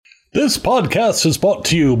This podcast is brought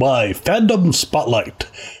to you by Fandom Spotlight.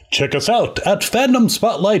 Check us out at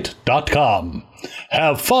fandomspotlight.com.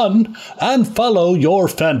 Have fun and follow your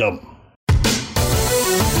fandom.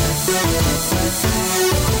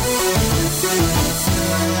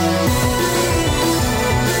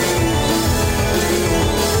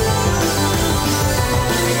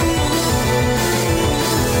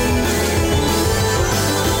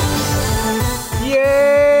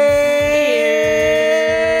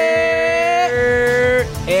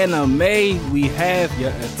 May we have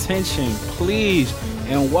your attention, please,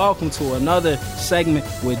 and welcome to another segment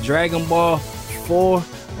with Dragon Ball for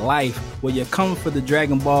Life, where you come for the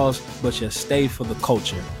Dragon Balls, but you stay for the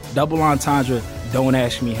culture. Double entendre, don't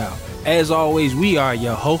ask me how. As always, we are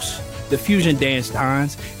your hosts, the Fusion Dance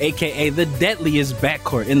Dons, aka the deadliest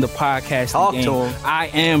backcourt in the podcasting game. I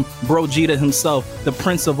am Bro Jeter himself, the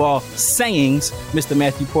prince of all sayings, Mr.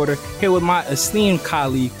 Matthew Porter, here with my esteemed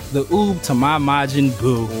colleague, the oob to my Majin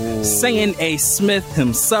Buu, saying A. Smith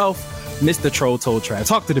himself, Mr. Troll Toe Trav.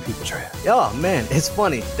 Talk to the people, Trav. Oh man, it's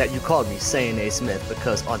funny that you called me saying A. Smith,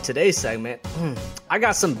 because on today's segment, I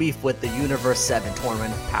got some beef with the Universe 7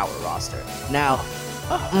 Tournament Power roster. Now,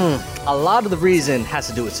 a lot of the reason has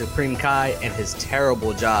to do with Supreme Kai and his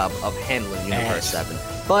terrible job of handling Universe 7.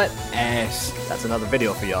 But that's another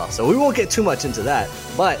video for y'all, so we won't get too much into that.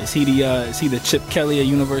 But is he the Chip Kelly of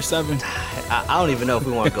Universe 7? I don't even know if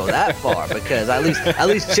we want to go that far, because at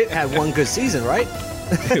least Chip had one good season, right?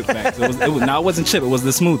 Facts. It wasn't Chip. It was the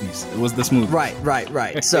Smoothies.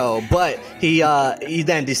 Right. So, but he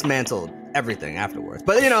then dismantled everything afterwards.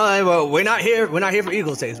 But we're not here for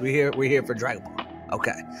Eagle Takes. We're here for Dragon Ball.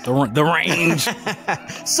 Okay. The range.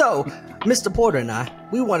 So, Mr. Porter and I,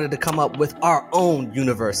 we wanted to come up with our own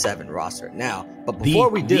Universe 7 roster. Now, but before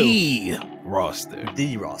we do... The roster.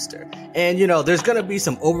 And, there's going to be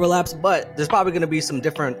some overlaps, but there's probably going to be some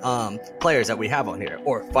different players that we have on here,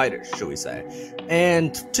 or fighters, should we say.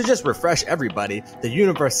 And to just refresh everybody, the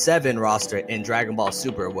Universe 7 roster in Dragon Ball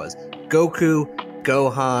Super was Goku,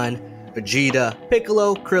 Gohan, Vegeta,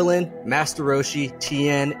 Piccolo, Krillin, Master Roshi,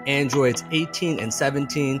 Tien, Androids 18 and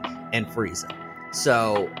 17, and Frieza.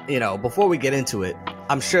 So, before we get into it,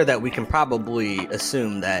 I'm sure that we can probably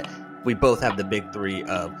assume that we both have the big three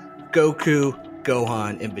of Goku,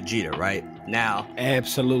 Gohan, and Vegeta, right? Now,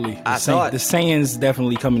 absolutely. The Saiyans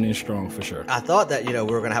definitely coming in strong for sure. I thought that, we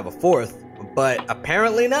were going to have a fourth, but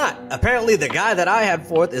apparently not. Apparently the guy that I had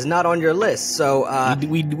fourth is not on your list. So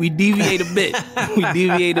we deviate a bit.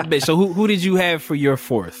 So who did you have for your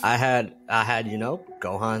fourth? I had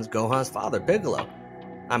Gohan's father, Piccolo.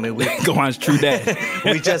 I mean, Gohan's true dad.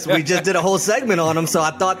 we just did a whole segment on him, so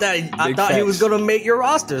I thought he was going to make your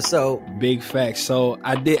roster. So big facts. So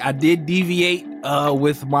I did deviate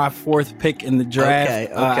with my fourth pick in the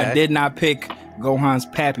draft. Okay. I did not pick Gohan's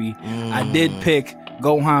pappy. I did pick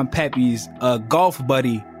Gohan Pepe's golf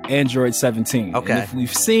buddy, Android 17. Okay. And if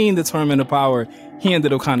we've seen the Tournament of Power, he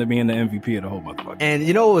ended up kind of being the MVP of the whole motherfucker. And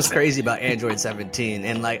you know what was crazy about Android 17?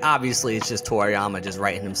 And obviously it's just Toriyama just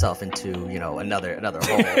writing himself into, another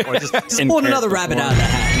hole, or just pulling another rabbit out of the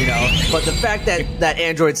hat, But the fact that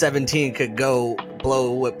Android 17 could go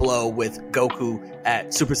blow with Goku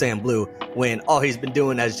at Super Saiyan Blue, when all he's been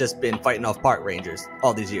doing has just been fighting off park rangers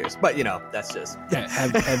all these years. But that's just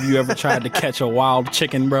have you ever tried to catch a wild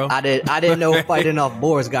chicken, bro? I didn't know fighting off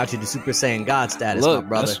boars got you to Super Saiyan God status. Look, my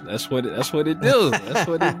brother. That's what it do. That's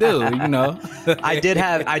what it do. I did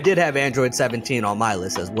have Android 17 on my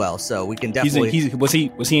list as well, so we can definitely. Was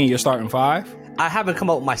he in your starting five? I haven't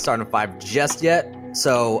come up with my starting five just yet.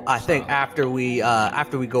 So I think after we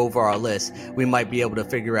go over our list, we might be able to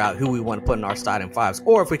figure out who we want to put in our starting fives,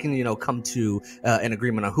 or if we can, come to an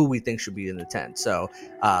agreement on who we think should be in the 10. So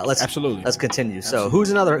let's continue. Absolutely. So who's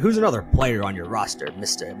another player on your roster,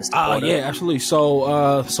 Mr. Porter? Yeah, absolutely.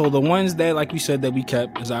 So the ones that, like we said, that we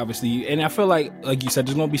kept is obviously, and I feel like you said,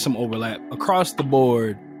 there's gonna be some overlap across the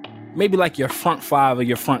board. Maybe like your front five or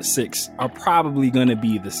your front six are probably going to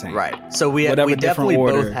be the same. Right. So we definitely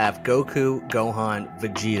both have Goku, Gohan,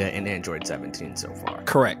 Vegeta, and Android 17 so far.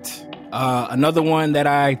 Correct. Another one that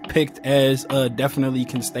I picked as definitely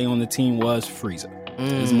can stay on the team was Frieza.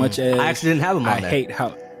 As much as I actually didn't have him on there. I hate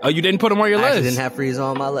how... Oh, you didn't put him on your list? I actually didn't have Frieza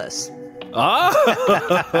on my list.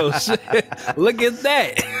 Oh, shit. Look at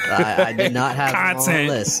that. I did not have him on the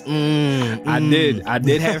list. I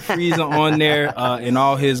did have Frieza on there in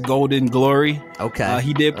all his golden glory. Okay.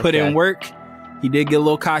 He did put in work. He did get a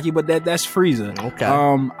little cocky, but that's Frieza. Okay.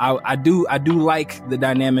 I do like the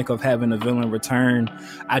dynamic of having a villain return.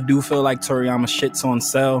 I do feel like Toriyama shits on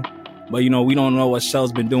Cell. But, you know, we don't know what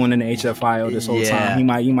Cell's been doing in the HFIO this whole time.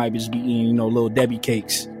 He might just be eating, you know, little Debbie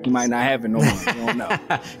cakes. He might not have it no more. You don't know.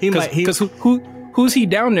 Because who's he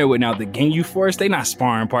down there with now? The Ginyu Force? They not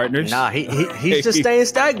sparring partners. Nah, he's just staying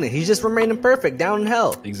stagnant. He's just remaining perfect down in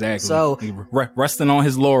hell. Exactly. So resting on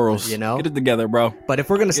his laurels. You know, get it together, bro. But if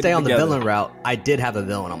we're gonna stay on the villain route, I did have a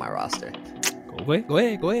villain on my roster. Go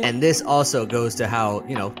ahead. And this also goes to how,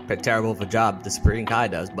 you know, terrible of a job the Supreme Kai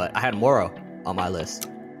does. But I had Moro on my list.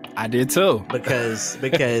 I did too. Because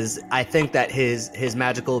I think that his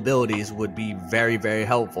magical abilities would be very, very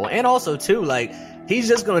helpful. And also too, like, he's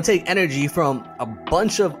just going to take energy from a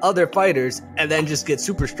bunch of other fighters and then just get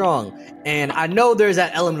super strong. And I know there's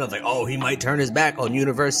that element of like, oh, he might turn his back on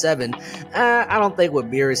Universe 7. I don't think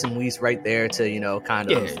with Beerus and Whis right there to, you know,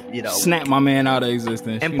 kind of, you know, snap my man out of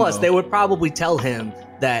existence. And plus, they would probably tell him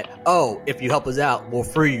that, oh, if you help us out, we'll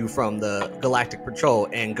free you from the Galactic Patrol.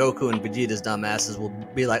 And Goku and Vegeta's dumbasses will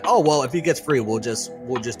be like, oh, well, if he gets free, we'll just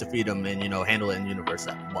defeat him and, you know, handle it in Universe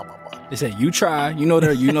 7. Blah blah blah. They said, you try. You know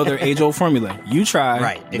their age old formula. You try,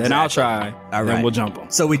 right? Exactly. Then I'll try. All right. Then we'll jump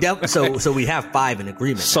them. So so we have 5 in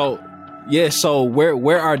agreement. So now. So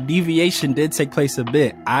where our deviation did take place a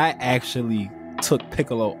bit, I actually took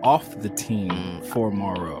Piccolo off the team for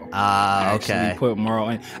Moro. Okay. Put Moro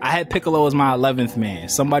in. I had Piccolo as my 11th man.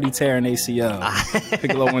 Somebody tearing ACL.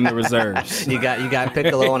 Piccolo in the reserves. You got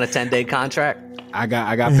Piccolo on a 10-day contract? I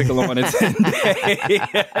got Piccolo on a 10-day.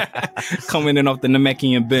 Coming in off the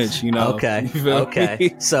Namekian bench, you know. Okay.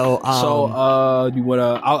 Me? So you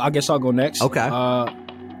wanna I guess I'll go next. Okay.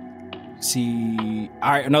 See,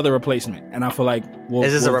 all right, another replacement, and I feel like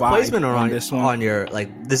is this a replacement or on this one? On your,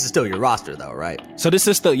 like, this is still your roster though, right? So this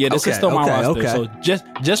is still is still my roster. Okay. So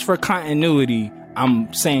just for continuity,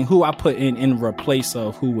 I'm saying who I put in replace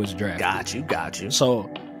of who was drafted. Got you. So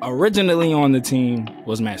originally on the team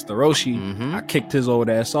was Master Roshi. Mm-hmm. I kicked his old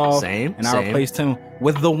ass off, I replaced him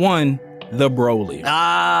with the Broly.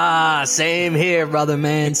 Same here, brother,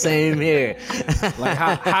 man. Same here. Like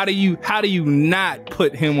how do you not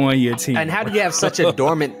put him on your team? And how do you have such a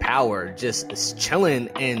dormant power just chilling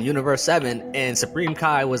in Universe 7? And Supreme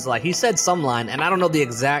Kai was like, he said some line, and I don't know the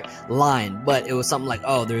exact line, but it was something like,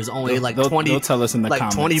 oh, there's only like 20. They'll tell us in the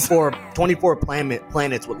comments. 24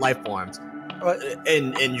 planets with life forms.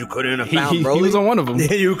 And you couldn't have found Broly? He was on one of them.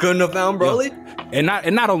 You couldn't have found Broly? Yeah.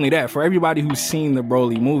 And not only that, for everybody who's seen the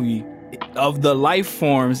Broly movie, of the life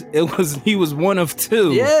forms, he was one of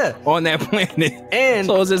 2 on that planet. And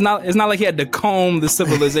so it's not like he had to comb the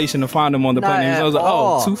civilization to find him on the planet. So I was like,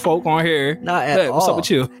 oh, 2 folk on here. Not at all. What's up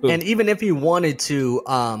with you? And even if he wanted to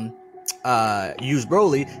use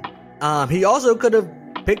Broly, he also could have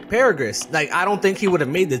picked Paragus. Like, I don't think he would have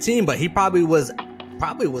made the team, but he probably was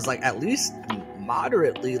like at least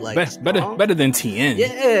moderately like better than Tien.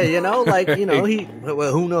 Yeah, you know, like, you know,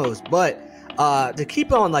 who knows? But to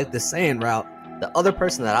keep on like the Saiyan route, the other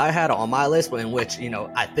person that I had on my list, in which, you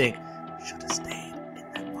know, I think should have stayed in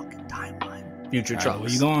that fucking timeline, Future Trunks. Where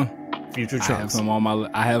you going? Future Trunks.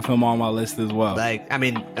 I have him on my list as well. Like, I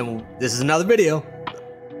mean, and this is another video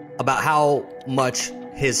about how much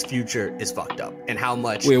his future is fucked up and how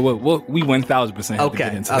much we 1000% have to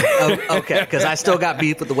get into that. Okay, because I still got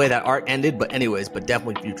beef with the way that arc ended, but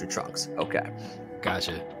definitely Future Trunks. Okay,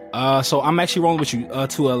 gotcha. So I'm actually rolling with you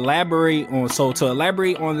to elaborate on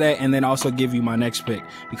that, and then also give you my next pick,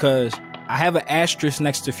 because I have an asterisk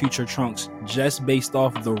next to Future Trunks just based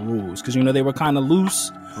off the rules, because, you know, they were kind of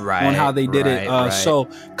loose on how they did it. So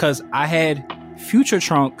because I had Future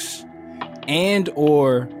Trunks and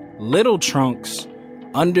or Little Trunks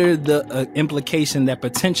under the implication that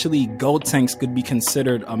potentially Gotenks could be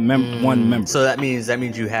considered a one member. So that means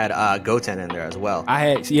you had Goten in there as well. I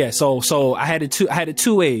had So I had it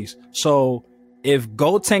two ways. So if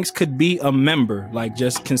Gotenks could be a member, like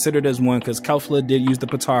just considered as one, because Kefla did use the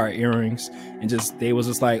Patara earrings, and they was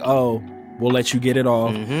just like, oh, we'll let you get it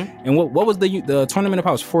off. Mm-hmm. And what was the tournament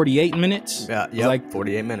about? Was 48 minutes? Yeah, like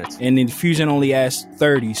 48 minutes. And then Fusion only asked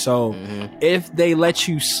 30. So if they let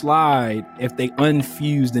you slide, if they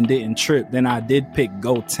unfused and didn't trip, then I did pick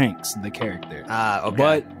Gotenks, the character. Okay.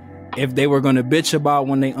 But if they were going to bitch about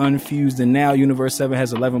when they unfused, and now Universe 7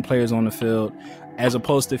 has 11 players on the field, as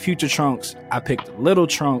opposed to Future Trunks, I picked Little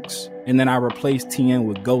Trunks, and then I replaced Tien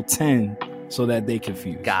with Goten, so that they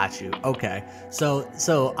confuse. Got you. Okay.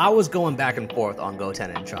 So I was going back and forth on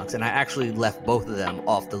Goten and Trunks, and I actually left both of them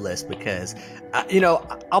off the list because,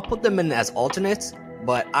 I'll put them in as alternates,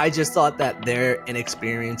 but I just thought that their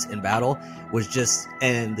inexperience in battle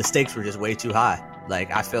and the stakes were just way too high.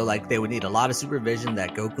 Like, I feel like they would need a lot of supervision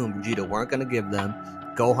that Goku and Vegeta weren't going to give them.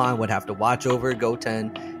 Gohan would have to watch over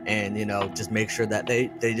Goten and just make sure that they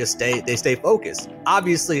just stay focused.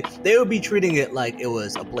 Obviously, they would be treating it like it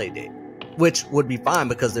was a play date, which would be fine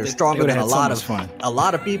because they're stronger than a lot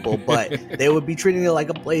of people, but they would be treating it like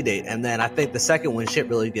a play date. And then I think the second, when shit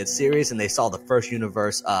really gets serious and they saw the first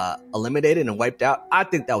universe eliminated and wiped out, I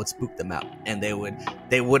think that would spook them out, and they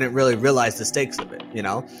wouldn't really realize the stakes of it,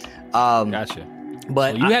 Gotcha.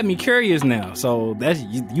 But you had me curious now. So that's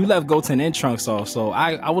you left Goten and Trunks off. So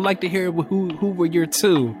I would like to hear who were your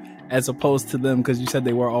two as opposed to them, because you said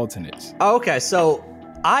they were alternates. Okay, so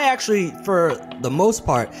I actually, for the most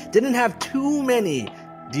part, didn't have too many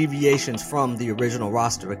deviations from the original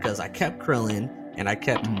roster because I kept Krillin and I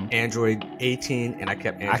kept Android 18 and I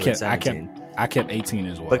kept Android 17. I kept 18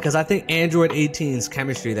 as well. Because I think Android 18's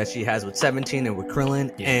chemistry that she has with 17 and with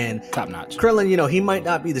Krillin, and top notch. Krillin, he might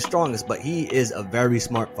not be the strongest, but he is a very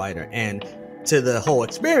smart fighter. And to the whole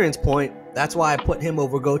experience point, that's why I put him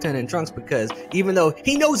over Goten and Trunks, because even though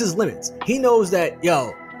he knows his limits, he knows that,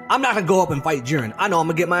 I'm not going to go up and fight Jiren. I know I'm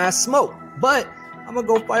going to get my ass smoked, but I'm going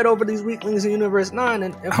to go fight over these weaklings in Universe 9.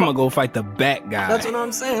 And I'm going to go fight the bat guy. That's what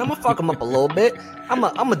I'm saying. I'm going to fuck him up a little bit. I'm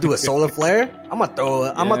going to do a solar flare. I'm going to throw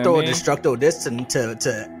a Destructo Disc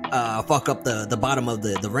to fuck up the bottom of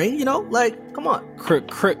the ring, come on.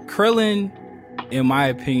 Krillin, in my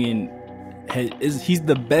opinion, he's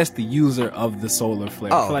the best user of the solar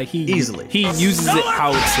flare. I feel like easily he uses it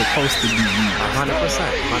how it's supposed to be used.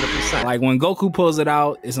 100%. Like when Goku pulls it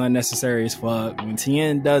out, it's unnecessary as fuck. When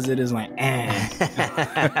Tien does it, it's like,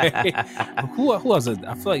 Who else? I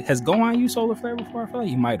feel like, has Gohan used solar flare before? I feel like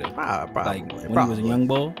he might have. Probably. When he was a young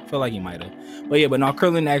bull, I feel like he might have. But no,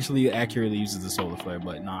 Krillin actually accurately uses the solar flare.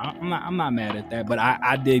 But no, I'm not mad at that. But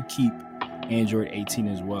I did keep Android 18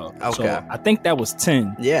 as well. Okay. So I think that was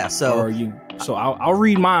 10. Yeah. So I'll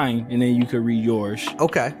read mine and then you could read yours.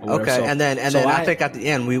 Okay. Okay. So, and then I think at the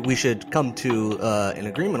end we should come to an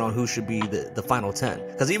agreement on who should be the final 10.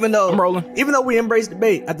 Because even though we embrace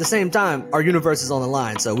debate, at the same time our universe is on the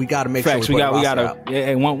line, so we got to make Facts, sure we gotta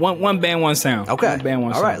one band, one sound. Okay. One band,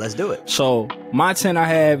 one All sound. right, let's do it. So my 10 I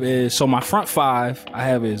have is, so my front 5 I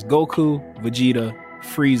have is Goku, Vegeta,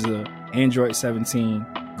 Frieza, Android 17,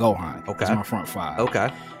 Gohan. Okay. That's my front 5.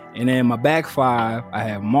 Okay. And then my back 5, I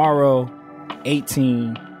have Morrow,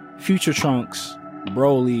 18, Future Trunks,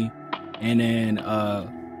 Broly, and then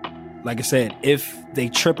like I said, if they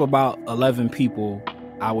trip about 11 people,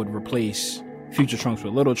 I would replace Future Trunks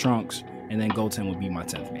with Little Trunks, and then Goten would be my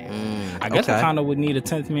 10th man. I guess I kind of would need a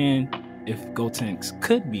 10th man if Goten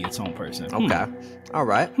could be its own person. Okay. All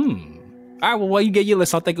right. All right, well, while you get your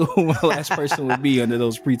list, I'll think of who my last person would be under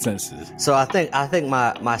those pretenses. So I think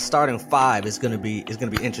my starting 5 is gonna be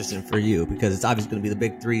interesting for you, because it's obviously gonna be the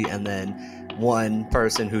big 3, and then one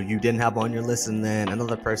person who you didn't have on your list, and then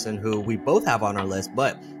another person who we both have on our list,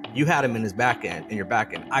 but you had him in your back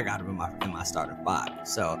end. I got him in my starting 5.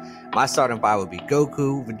 So my starting 5 would be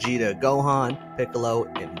Goku, Vegeta, Gohan, Piccolo,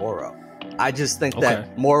 and Moro. I just think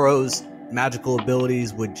that Moro's magical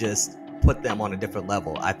abilities would just put them on a different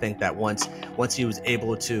level. I think that once he was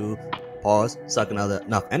able to suck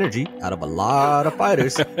enough energy out of a lot of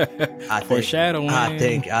fighters, I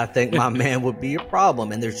think my man would be a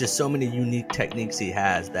problem. And there's just so many unique techniques he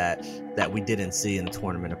has that we didn't see in the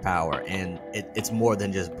Tournament of Power, and it's more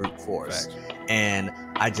than just brute force. Facts. And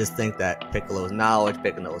I just think that Piccolo's knowledge,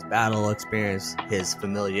 Piccolo's battle experience, his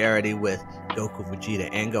familiarity with Goku, Vegeta,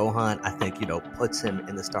 and Gohan, I think puts him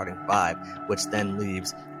in the starting 5, which then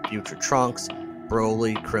leaves Future Trunks,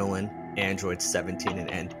 Broly, Krillin, Android 17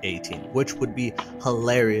 and 18, which would be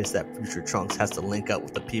hilarious that Future Trunks has to link up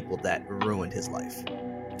with the people that ruined his life.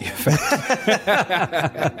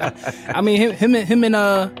 I mean, him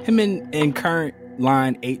and current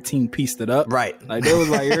line 18 pieced it up. Right. Like they was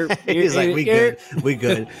like, he's like, we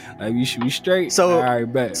good. Like we should be straight. So, all right,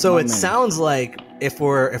 bet. So it sounds like if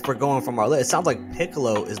we're going from our list, it sounds like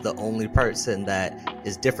Piccolo is the only person that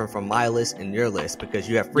is different from my list and your list, because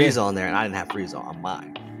you have Frieza on there and I didn't have Frieza on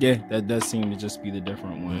mine. Yeah, that does seem to just be the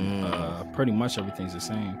different one. Pretty much everything's the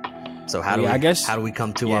same. So how do we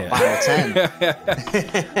come to our final 10?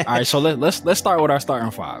 All right, so let's start with our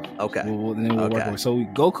starting 5. Okay. And then we'll work with. So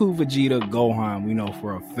Goku, Vegeta, Gohan, we know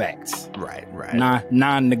for a fact. Right.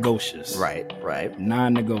 Non-negotiables. Right.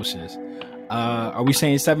 Non-negotiables. Are we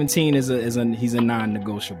saying 17 he's a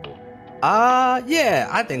non-negotiable? Yeah,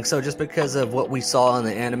 I think so. Just because of what we saw in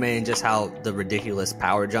the anime and just how the ridiculous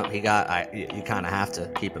power jump he got, you kind of have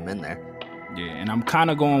to keep him in there. Yeah, and I'm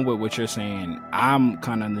kind of going with what you're saying. I'm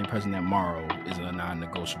kind of under the impression that Morrow is a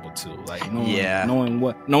non-negotiable too. Like knowing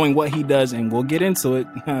what he does, and we'll get into it,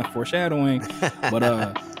 foreshadowing.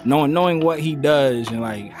 But knowing what he does and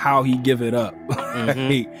like how he give it up,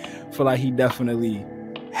 I feel like he definitely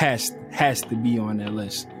has to be on that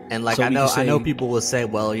list. And like, so I know people will say,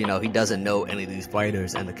 well, you know, he doesn't know any of these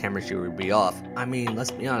fighters and the chemistry would be off. I mean,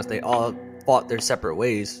 let's be honest, they all fought their separate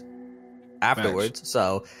ways afterwards. Facts.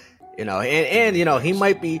 So, you know, and you know, he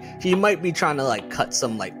might be trying to like cut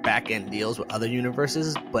some like back end deals with other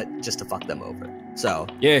universes, but just to fuck them over. So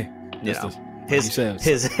yeah, you know, his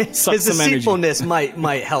deceitfulness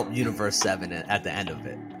might help Universe 7 at the end of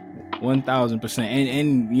it. 1000%.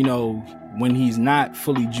 And you know, when he's not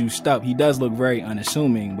fully juiced up, he does look very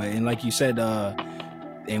unassuming. But and like you said,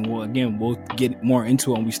 and we'll get more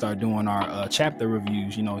into it when we start doing our chapter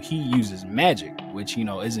reviews. You know, he uses magic, which, you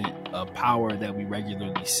know, isn't a power that we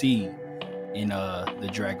regularly see in the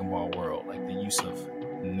Dragon Ball world, like the use of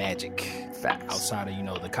magic. Facts. Outside of, you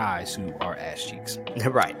know, the Kais who are ass cheeks.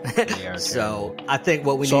 Right. So I think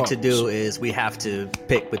what we need to do is we have to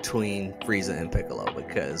pick between Frieza and Piccolo,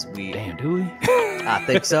 because Damn, do we? I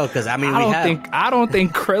think so, because I mean, I don't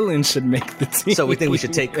think Krillin should make the team. So we think we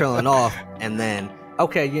should take Krillin off, and then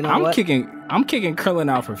okay, you know I'm what? kicking Krillin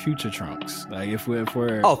out for Future Trunks. Like if we're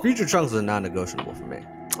Future Trunks is a non-negotiable for me.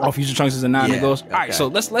 Oh, Future Trunks is a non-negotiable. Yeah, okay. All right, so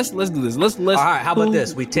let's do this. Let's. All right, how about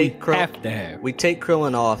this? We take We take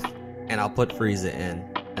Krillin off, and I'll put Frieza in,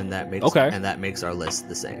 and that makes our list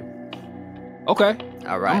the same. Okay.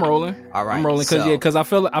 All right. I'm rolling. All right. I'm rolling because I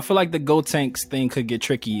feel like the Gotenks thing could get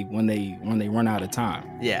tricky when they run out of time.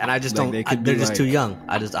 Yeah, and I just don't. They're just too young.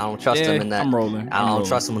 I don't trust them in that. I'm rolling. I don't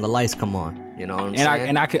trust them when the lights come on. You know what I'm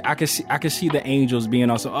saying? I could see the Angels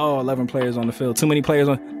being also 11 players on the field. Too many players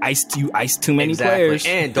on ice. Too many players.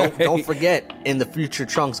 And don't forget, in the Future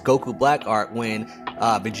Trunks Goku Black arc, when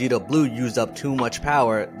Vegeta Blue used up too much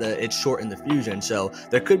power, it shortened the fusion. So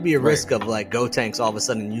there could be a risk of like Gotenks all of a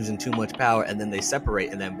sudden using too much power, and then they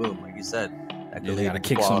separate, and then boom, like you said, that could lead to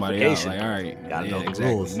kick somebody out. Like, all right, gotta know the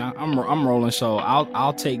rules. Now, I'm rolling. So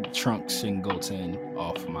I'll take Trunks and Goten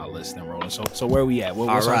off my list and rolling. So where are we at?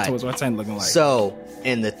 What's our time looking like? So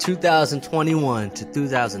in the 2021 to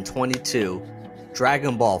 2022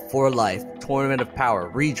 Dragon Ball for Life Tournament of Power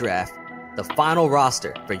redraft, the final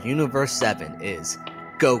roster for Universe 7 is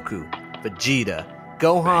Goku, Vegeta,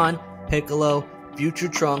 Gohan, Piccolo, Future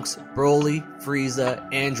Trunks, Broly, Frieza,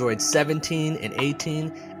 Android 17 and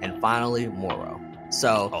 18, and finally Moro.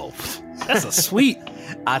 So that's a sweet.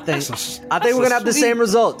 I think we're gonna have the same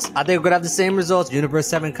results. Universe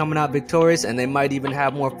 7 coming out victorious, and they might even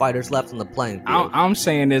have more fighters left on the playing field. I'm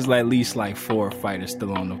saying there's at least like 4 fighters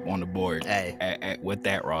still on the board. With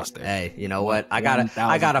that roster. Hey, you know what? I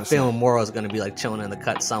got a feeling Moro's gonna be like chilling in the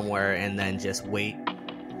cut somewhere, and then just wait.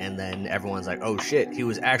 And then everyone's like, "Oh shit, he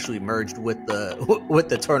was actually merged with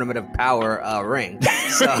the Tournament of Power ring."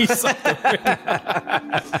 So,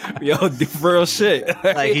 yo, for real shit.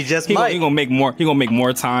 Like he gonna make more. He gonna make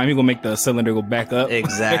more time. He gonna make the cylinder go back up.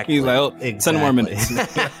 Exactly. He's like, 10 more minutes.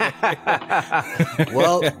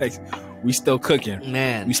 Well, we still cooking,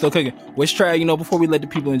 man. We still cooking. Which try, you know, before we let the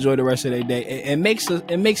people enjoy the rest of their day, it makes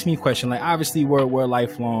me question. Like, obviously, we're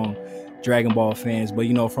lifelong Dragon Ball fans, but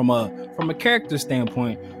you know, from a character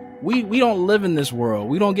standpoint, we don't live in this world.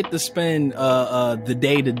 We don't get to spend the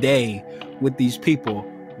day to day with these people.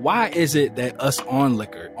 Why is it that us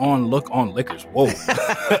onlookers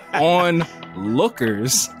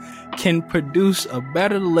can produce a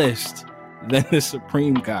better list than the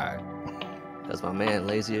Supreme God? Because my man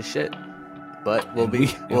lazy as shit. But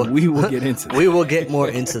we will get into that. We will get more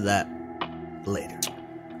into that later.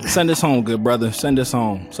 Send us home, good brother. Send us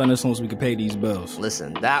home so we can pay these bills.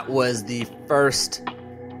 Listen, that was the first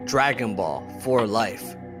Dragon Ball for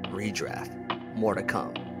Life redraft. More to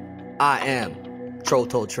come. I am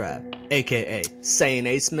Troto Trav, aka Saiyan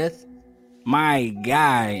A. Smith. My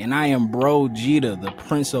guy, and I am Bro Jita, the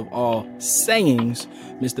prince of all sayings,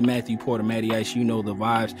 Mr. Matthew Porter, Matty Ice, you know the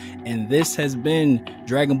vibes. And this has been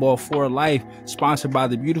Dragon Ball for Life, sponsored by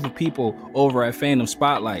the beautiful people over at Fandom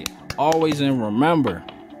Spotlight. Always and remember,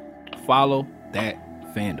 follow that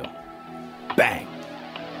fandom. Bang.